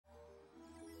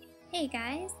Hey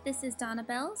guys, this is Donna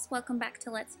Bells. Welcome back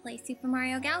to Let's Play Super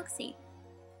Mario Galaxy.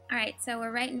 Alright, so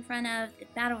we're right in front of the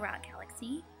Battle Rock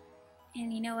Galaxy.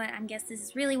 And you know what? I guess this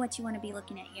is really what you want to be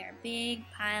looking at here. Big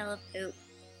pile of poop.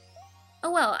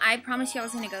 Oh well, I promised you I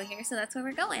was going to go here, so that's where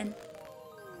we're going.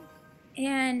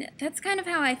 And that's kind of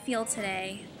how I feel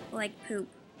today, like poop.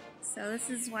 So this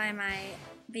is why my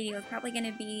video is probably going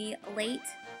to be late.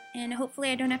 And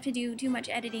hopefully I don't have to do too much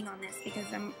editing on this because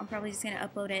I'm probably just going to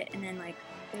upload it and then like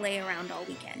lay around all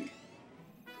weekend.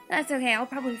 That's okay, I'll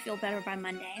probably feel better by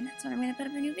Monday, and that's when I'm going to put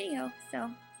up a new video, so.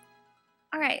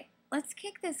 Alright, let's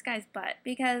kick this guy's butt,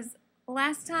 because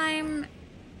last time,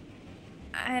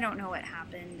 I don't know what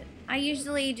happened. I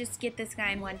usually just get this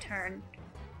guy in one turn,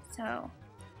 so.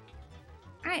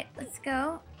 Alright, let's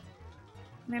go.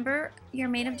 Remember, your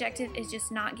main objective is just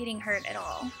not getting hurt at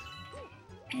all.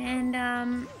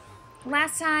 And,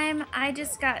 last time, I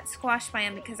just got squashed by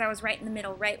him because I was right in the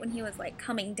middle, right when he was, like,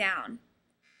 coming down.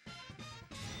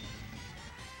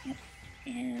 Yep.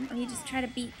 And let me just try to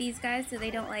beat these guys so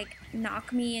they don't, like,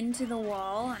 knock me into the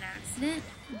wall on accident.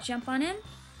 Jump on him,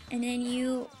 and then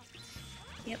you,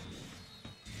 yep,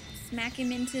 smack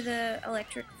him into the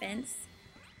electric fence.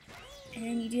 And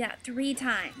then you do that 3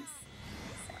 times.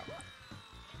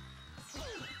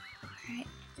 Alright,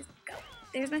 just go.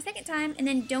 There's my second time, and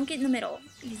then don't get in the middle.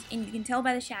 And you can tell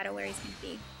by the shadow where he's going to be.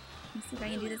 Let me see if I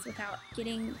can do this without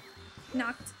getting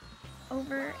knocked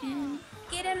over and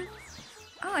get him.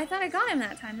 Oh, I thought I got him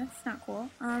that time. That's not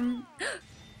cool. Oh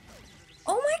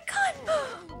my god!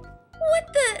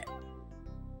 What the?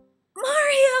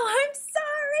 Mario, I'm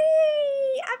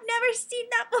sorry! I've never seen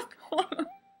that before.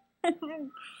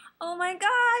 Oh my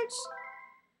gosh!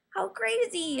 How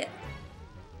crazy!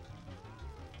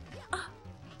 Oh,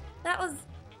 that was...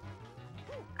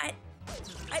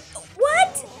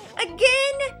 What?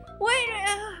 Again? What?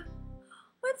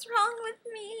 What's wrong with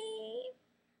me?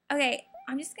 Okay,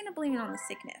 I'm just gonna blame it on the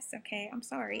sickness, okay? I'm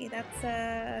sorry.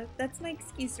 That's my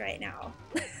excuse right now.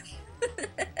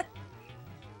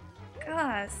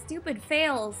 God, stupid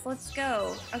fails. Let's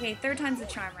go. Okay, 3rd time's the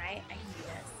charm, right? I can do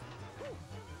this.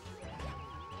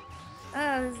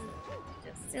 Oh, this is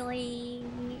just silly.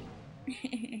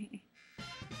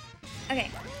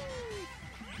 Okay.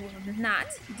 You will not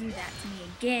do that to me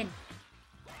again,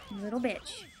 you little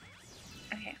bitch.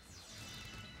 Okay.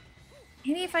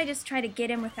 Maybe if I just try to get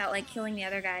him without, like, killing the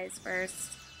other guys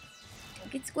first.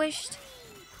 Don't get squished.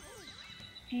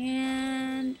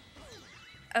 And...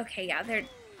 okay, yeah,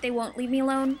 they won't leave me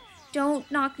alone. Don't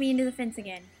knock me into the fence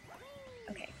again.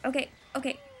 Okay, okay,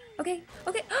 okay, okay,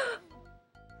 okay.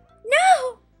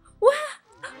 No! What?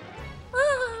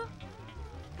 Oh.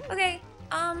 Okay,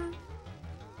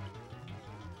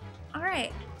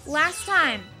 alright, last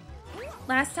time.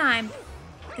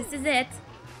 This is it.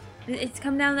 It's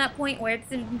come down to that point where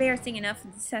it's embarrassing enough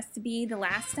that this has to be the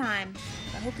last time.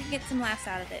 I hope you get some laughs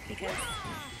out of it, because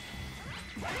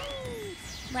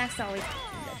laughs always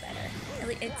feel better.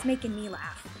 It's making me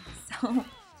laugh, so.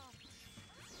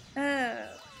 Oh,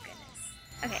 goodness.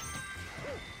 Okay.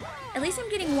 At least I'm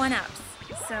getting 1-ups,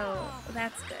 so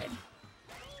that's good.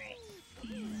 Alright,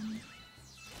 and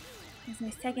here's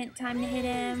my second time to hit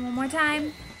him. One more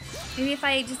time. Maybe if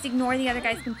I just ignore the other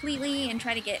guys completely and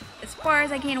try to get as far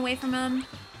as I can away from them.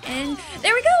 And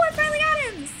there we go! I finally got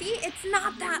him! See? It's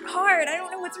not that hard. I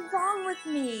don't know what's wrong with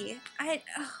me.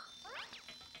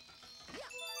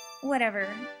 Whatever.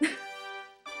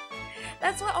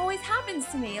 That's what always happens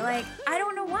to me. Like, I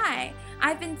don't know why.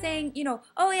 I've been saying, you know,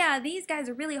 oh yeah, these guys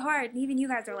are really hard. And even you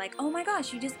guys are like, oh my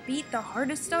gosh, you just beat the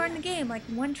hardest star in the game, like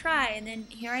 1 try. And then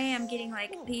here I am getting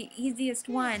like the easiest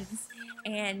ones.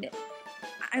 And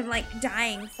I'm like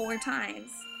dying 4 times.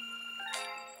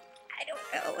 I don't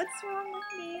know what's wrong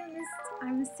with me.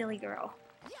 I'm a silly girl.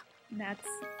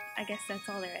 I guess that's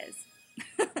all there is.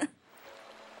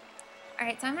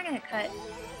 Alright, so I'm not going to cut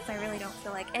because I really don't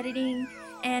feel like editing.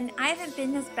 And I haven't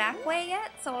been this back way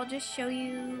yet, so I'll just show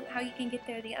you how you can get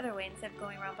there the other way instead of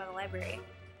going around by the library.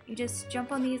 You just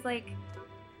jump on these, like,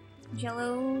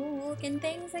 jello-looking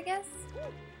things, I guess.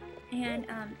 And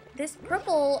this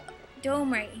purple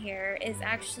dome right here is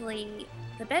actually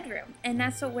the bedroom. And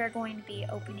that's what we're going to be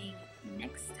opening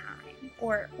next time.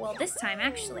 Or, well, this time,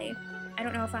 actually. I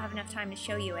don't know if I'll have enough time to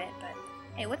show you it, but...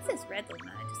 Hey, what's this red little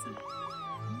nut?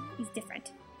 He's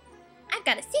different. I've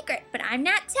got a secret, but I'm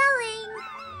not telling.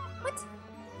 What?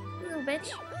 You little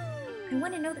bitch. I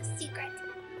want to know the secret.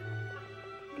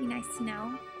 Be nice to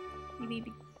know.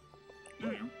 Maybe, I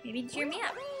don't know, maybe cheer me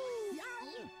up.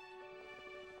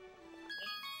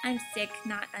 I'm sick,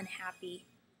 not unhappy.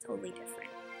 Totally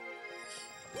different.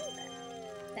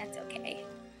 But that's okay.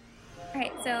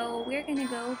 Alright, so we're gonna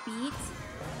go beat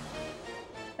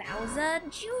Bowser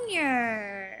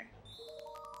Jr.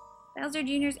 Bowser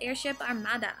Jr.'s Airship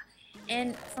Armada.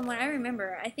 And from what I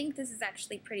remember, I think this is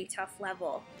actually a pretty tough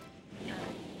level.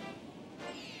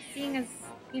 Seeing as,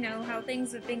 you know, how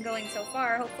things have been going so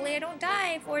far, hopefully I don't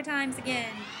die 4 times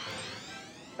again.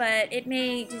 But it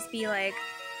may just be like,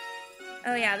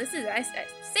 oh yeah, this is, I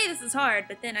say this is hard,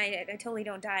 but then I totally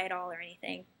don't die at all or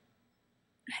anything.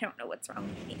 I don't know what's wrong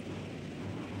with me.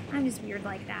 I'm just weird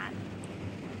like that.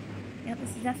 Yep,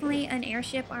 this is definitely an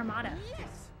airship armada.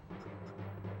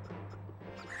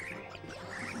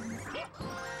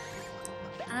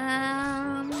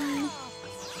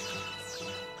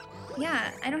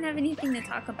 Yeah, I don't have anything to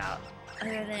talk about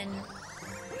other than,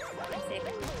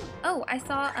 oh, I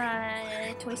saw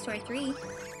Toy Story 3.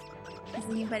 Has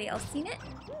anybody else seen it?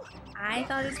 I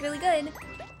thought it was really good.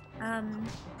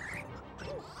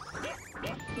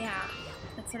 Yeah,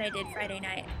 that's what I did Friday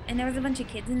night. And there was a bunch of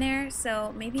kids in there,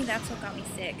 so maybe that's what got me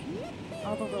sick.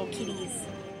 All the little kitties.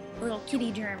 Little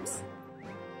kitty germs.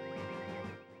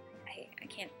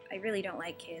 I really don't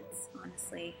like kids,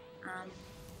 honestly.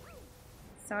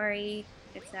 Sorry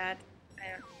if that,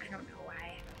 I don't know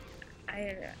why.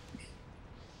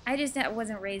 I just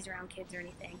wasn't raised around kids or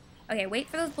anything. Okay, wait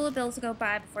for those bullet bills to go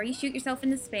by before you shoot yourself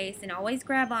into space, and always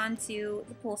grab onto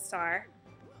the pole star.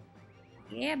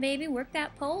 Yeah, baby, work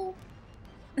that pole.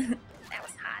 That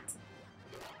was hot.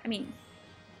 I mean,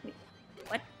 wait,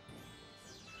 what?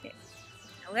 Okay.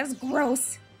 Oh, that was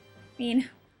gross. I mean,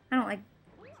 I don't like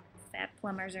fat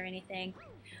plumbers or anything.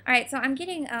 Alright, so I'm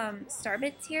getting star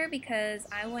bits here because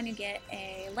I want to get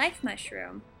a life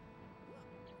mushroom.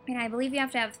 And I believe you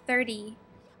have to have 30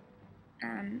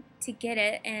 to get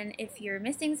it, and if you're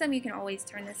missing some, you can always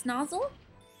turn this nozzle.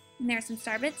 And there's some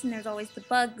star bits, and there's always the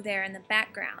bug there in the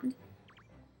background.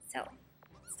 So,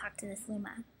 let's talk to this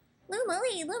Luma. Luma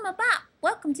Lee, Luma Bop,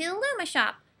 welcome to the Luma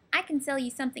shop. I can sell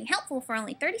you something helpful for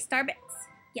only 30 star bits.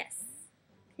 Yes,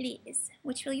 please.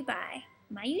 Which will you buy?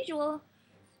 My usual.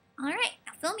 Alright,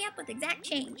 now fill me up with exact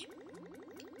change.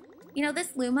 You know,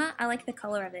 this Luma, I like the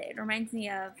color of it. It reminds me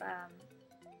of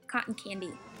cotton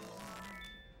candy.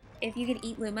 If you could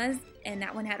eat Lumas and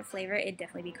that one had a flavor, it'd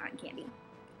definitely be cotton candy.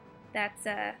 That's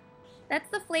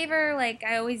the flavor like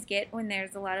I always get when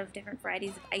there's a lot of different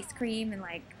varieties of ice cream and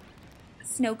like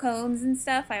snow cones and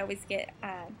stuff. I always get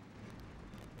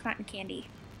cotton candy.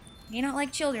 I may not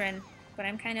like children, but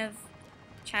I'm kind of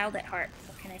child at heart.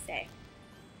 What can I say?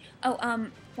 Oh,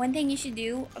 one thing you should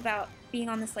do about being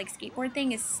on this like skateboard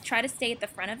thing is try to stay at the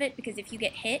front of it, because if you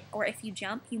get hit or if you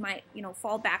jump, you might, you know,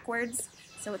 fall backwards.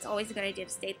 So it's always a good idea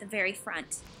to stay at the very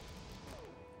front.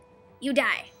 You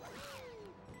die.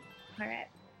 Alright.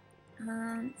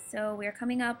 So we're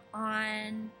coming up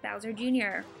on Bowser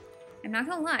Jr. I'm not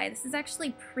gonna lie, this is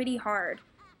actually pretty hard.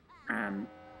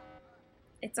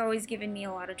 It's always given me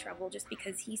a lot of trouble just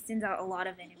because he sends out a lot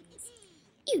of enemies.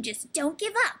 You just don't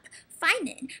give up. Fine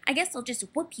then, I guess I'll just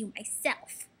whoop you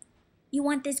myself. You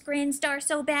want this grand star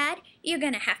so bad, you're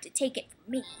gonna have to take it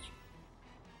from me.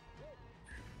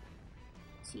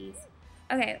 Jeez.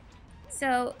 Okay,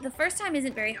 so the first time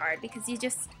isn't very hard because he's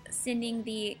just sending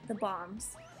the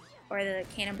bombs, or the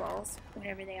cannonballs,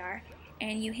 whatever they are,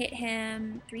 and you hit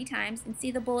him 3 times, and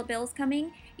see the bullet bills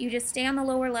coming? You just stay on the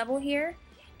lower level here,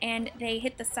 and they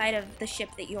hit the side of the ship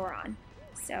that you're on.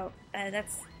 So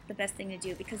that's the best thing to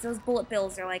do, because those bullet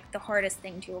bills are like the hardest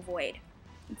thing to avoid.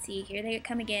 And see, here they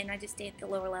come again. I just stay at the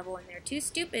lower level, and they're too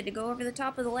stupid to go over the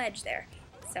top of the ledge there.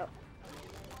 So,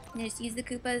 you just use the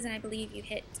Koopas, and I believe you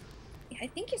hit, I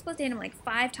think you're supposed to hit them like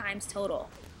 5 times total.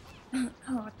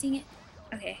 Oh, dang it.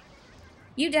 Okay.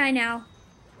 You die now,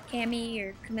 Cammy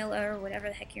or Camilla or whatever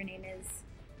the heck your name is.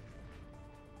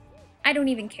 I don't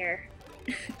even care.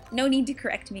 No need to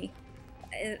correct me.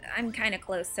 I'm kind of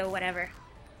close, so whatever.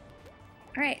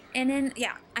 Alright, and then,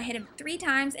 yeah, I hit him 3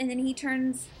 times, and then he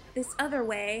turns this other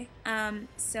way,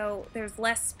 so there's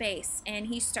less space, and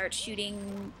he starts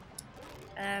shooting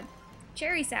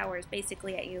cherry sours,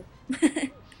 basically, at you.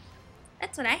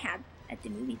 That's what I had at the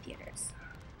movie theaters.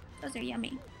 Those are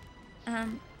yummy.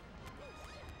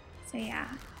 So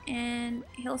yeah, and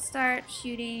he'll start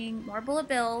shooting more bullet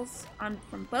bills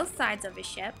from both sides of his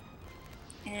ship,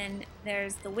 and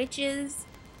there's the witches,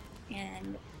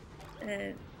 and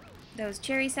those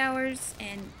cherry sours,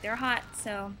 and they're hot,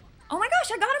 so... Oh my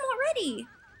gosh, I got him already!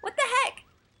 What the heck?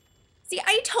 See,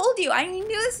 I told you, I knew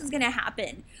this was gonna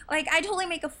happen. Like, I totally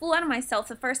make a fool out of myself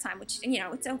the first time, which, you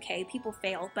know, it's okay, people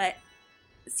fail, but...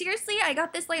 Seriously, I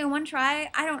got this like in 1 try?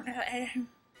 I don't know.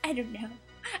 I don't know.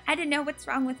 I don't know what's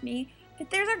wrong with me. But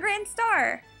there's our grand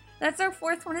star. That's our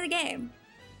 4th one of the game.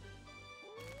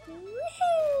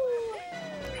 Woohoo!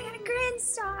 I got a grand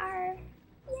star.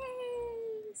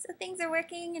 Yay! So things are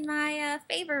working in my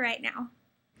favor right now.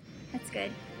 That's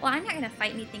good. Well, I'm not going to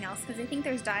fight anything else because I think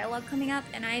there's dialogue coming up,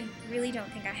 and I really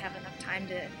don't think I have enough time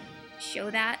to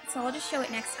show that, so I'll just show it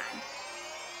next time.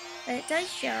 But it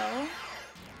does show...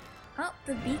 Oh,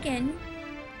 the beacon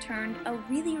turned a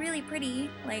really, really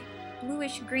pretty, like,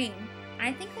 bluish green.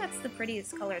 I think that's the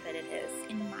prettiest color that it is,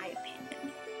 in my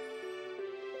opinion.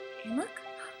 And look,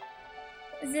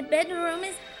 the bedroom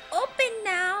is open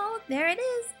now! There it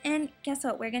is! And guess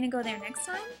what? We're gonna go there next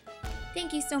time.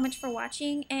 Thank you so much for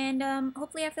watching, and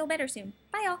hopefully I feel better soon.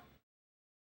 Bye, y'all!